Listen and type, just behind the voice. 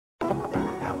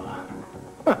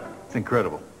It's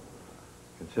incredible.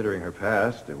 Considering her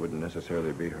past, it wouldn't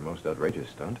necessarily be her most outrageous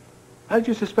stunt. How did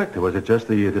you suspect it? Was it just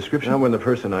the description? Now, when the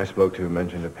person I spoke to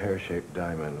mentioned a pear-shaped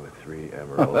diamond with 3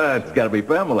 emeralds... That's got to be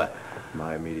Pamela.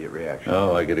 My immediate reaction.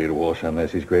 Oh, I gotta get a Walsh on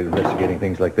this. He's great at investigating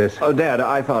things like this. Oh, Dad,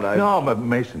 I thought I... No, but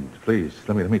Mason, please,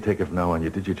 let me take it from now on. You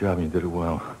did your job and you did it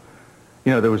well.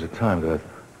 You know, there was a time that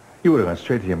you would have gone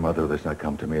straight to your mother with this, not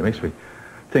come to me. It makes me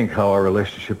think how our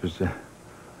relationship is,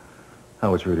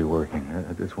 how it's really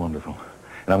working. It's wonderful.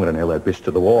 And I'm gonna nail that bitch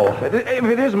to the wall. If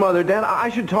it is Mother, Dad, I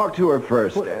should talk to her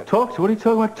first. What, talk to? What are you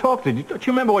talking about? Talk to? Don't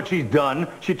you remember what she's done?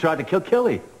 She tried to kill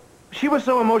Kelly. She was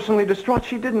so emotionally distraught,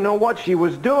 she didn't know what she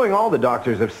was doing. All the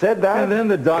doctors have said that. And then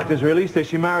the doctors released that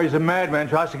she marries a madman,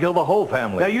 tries to kill the whole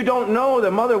family. Now, you don't know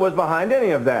that Mother was behind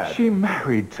any of that. She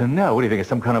married Tonell. What do you think, it's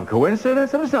some kind of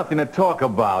coincidence? There's nothing to talk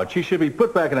about. She should be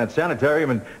put back in that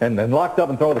sanitarium and locked up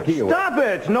and throw the key away. Stop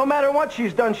it! No matter what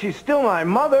she's done, she's still my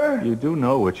mother. You do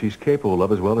know what she's capable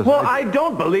of as well as Well, I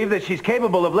don't believe that she's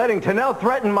capable of letting Tonell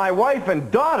threaten my wife and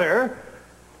daughter.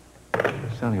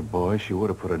 Sonny boy, she would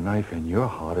have put a knife in your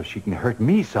heart if she can hurt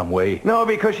me some way. No,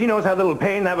 because she knows how little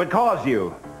pain that would cause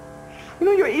you. You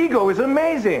know, your ego is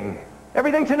amazing.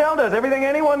 Everything Tonell does, everything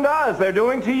anyone does, they're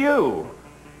doing to you.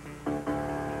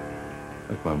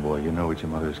 Look, my boy, you know what your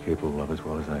mother is capable of as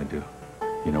well as I do.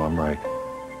 You know I'm right.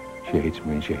 She hates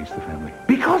me and she hates the family.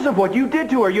 Because of what you did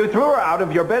to her. You threw her out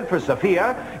of your bed for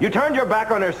Sophia. You turned your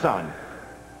back on her son.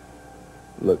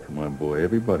 Look, my boy,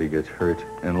 everybody gets hurt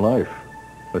in life.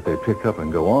 But they pick up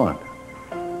and go on.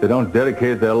 They don't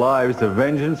dedicate their lives to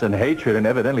vengeance and hatred, and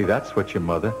evidently that's what your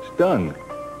mother's done.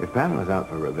 If Pamela's out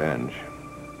for revenge,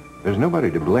 there's nobody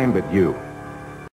to blame but you.